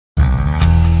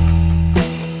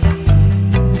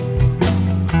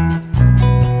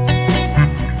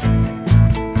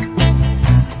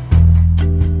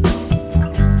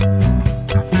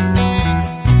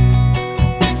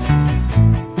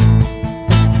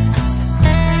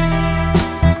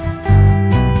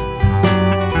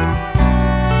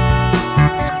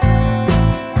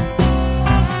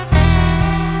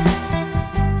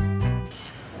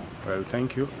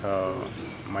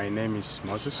My name is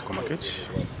Komakech.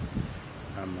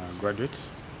 I'm a graduate.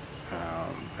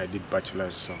 I did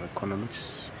Bachelor's of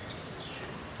Economics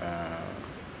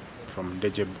from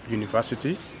Deje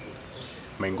University,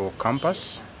 Mengo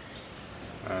campus,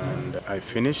 and I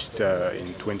finished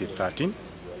in 2013.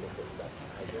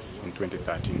 Yes, in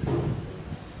 2013.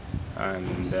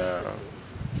 And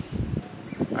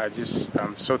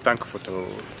I'm so thankful to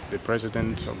the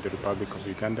President of the Republic of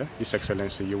Uganda, His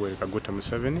Excellency Yoweri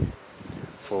Museveni,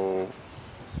 for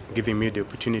giving me the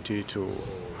opportunity to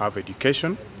have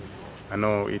education. I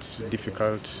know it's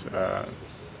difficult.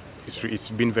 It's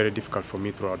been very difficult for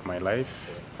me throughout my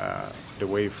life, the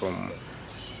way from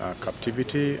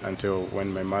captivity until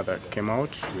when my mother came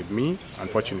out with me.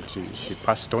 Unfortunately, she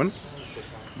passed on.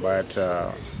 But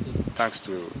thanks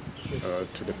to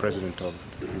the President of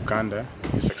Uganda,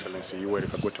 His Excellency Yoweri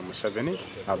Museveni,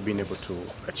 I've been able to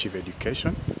achieve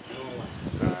education.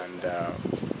 And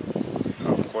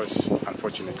of course,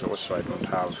 unfortunately, also I don't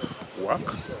have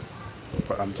work.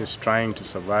 But I'm just trying to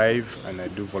survive, and I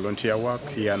do volunteer work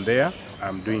here and there.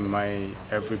 I'm doing my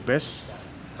every best.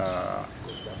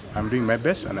 I'm doing my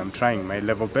best, and I'm trying my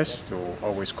level best to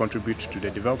always contribute to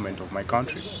the development of my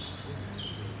country.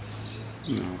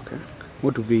 Okay.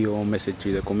 What would be your message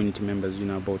to the community members,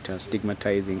 about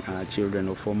stigmatizing children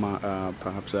of former,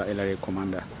 perhaps LRA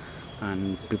commander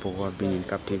and people who have been in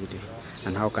captivity,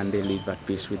 and how can they live at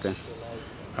peace with them?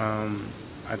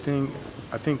 I think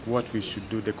what we should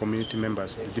do, the community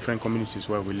members, the different communities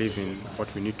where we live in,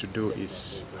 what we need to do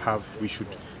is we should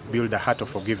build a heart of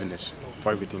forgiveness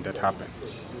for everything that happened.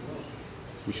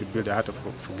 We should build a heart of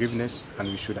forgiveness, and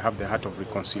we should have the heart of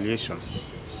reconciliation.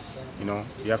 You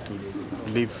have to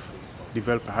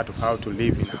develop a heart of how to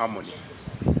live in harmony.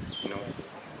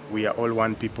 We are all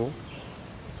one people.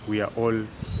 We are all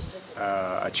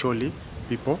Acholi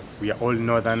people. We are all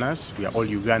Northerners. We are all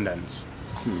Ugandans.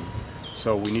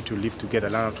 So we need to live together,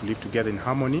 learn how to live together in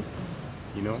harmony.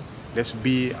 Let's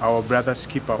be our brother's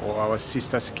keeper or our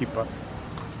sister's keeper.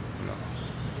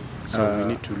 So we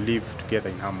need to live together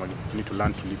in harmony. We need to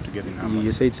learn to live together in harmony.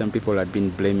 You said some people had been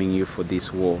blaming you for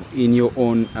this war. In your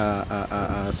own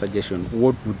suggestion,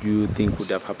 what would you think would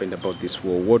have happened about this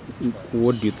war? What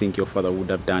do you think your father would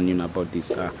have done, about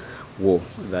this war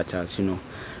that has,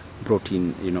 brought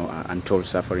in, untold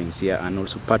sufferings here, and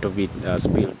also part of it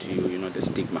spilled to you, the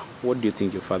stigma? What do you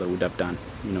think your father would have done,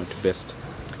 to best?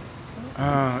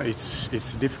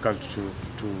 It's difficult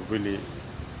to really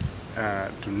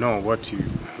to know what he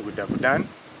would have done,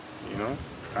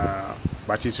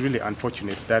 but it's really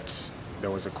unfortunate that there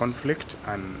was a conflict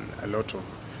and a lot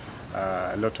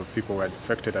of people were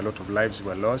affected, a lot of lives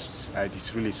were lost.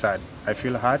 It's really sad. I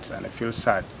feel hurt and I feel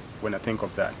sad when I think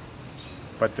of that.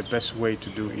 But the best way to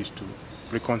do is to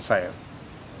reconcile,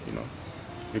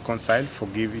 reconcile,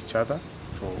 forgive each other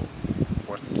for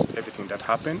everything that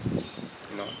happened.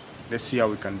 Let's see how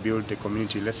we can build the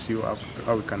community. Let's see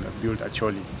how we can build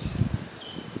Acholi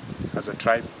as a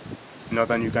tribe,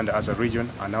 Northern Uganda as a region,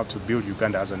 and how to build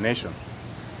Uganda as a nation.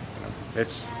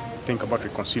 Let's think about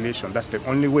reconciliation. That's the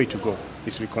only way to go,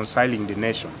 is reconciling the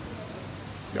nation.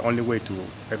 The only way to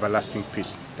everlasting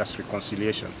peace, that's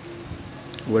reconciliation.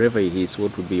 Wherever he is,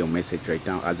 what would be your message right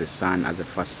now as a son, as a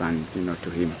first son, to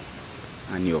him?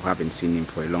 And you haven't seen him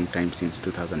for a long time, since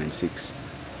 2006.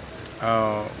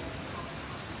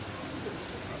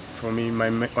 For me,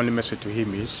 my only message to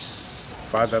him is,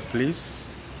 Father, please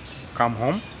come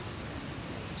home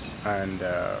and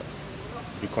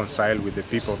reconcile with the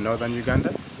people of Northern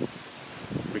Uganda,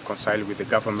 reconcile with the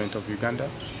government of Uganda,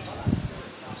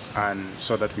 and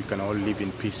so that we can all live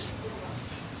in peace.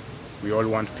 We all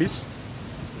want peace,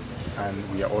 and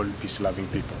we are all peace-loving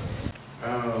people.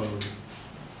 I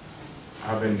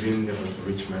haven't been able to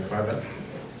reach my father.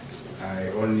 I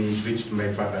only reached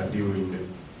my father during the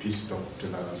peace talk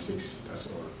 2006, that's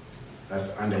all.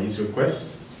 That's under his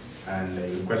request, and I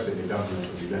requested the government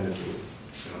of Uganda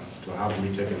to have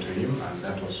me taken to him, and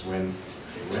that was when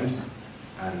he went,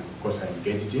 and of course I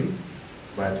engaged him.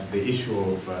 But the issue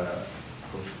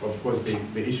of course,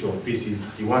 the issue of peace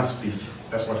is, he wants peace,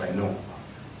 that's what I know.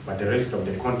 But the rest of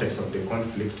the context of the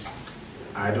conflict,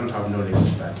 I don't have knowledge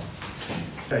of that.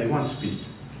 He wants peace.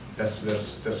 That's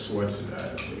what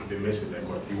the message I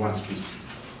got. He wants peace.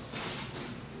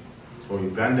 For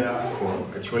Uganda, for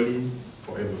Acholi,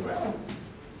 for everywhere.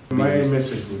 My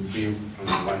message would be,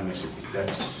 one message is that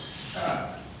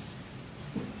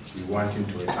we want him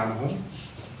to return home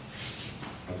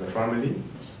as a family,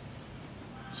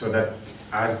 so that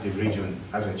as the region,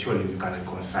 as Acholi, we can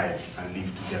reconcile and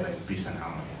live together in peace and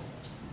harmony.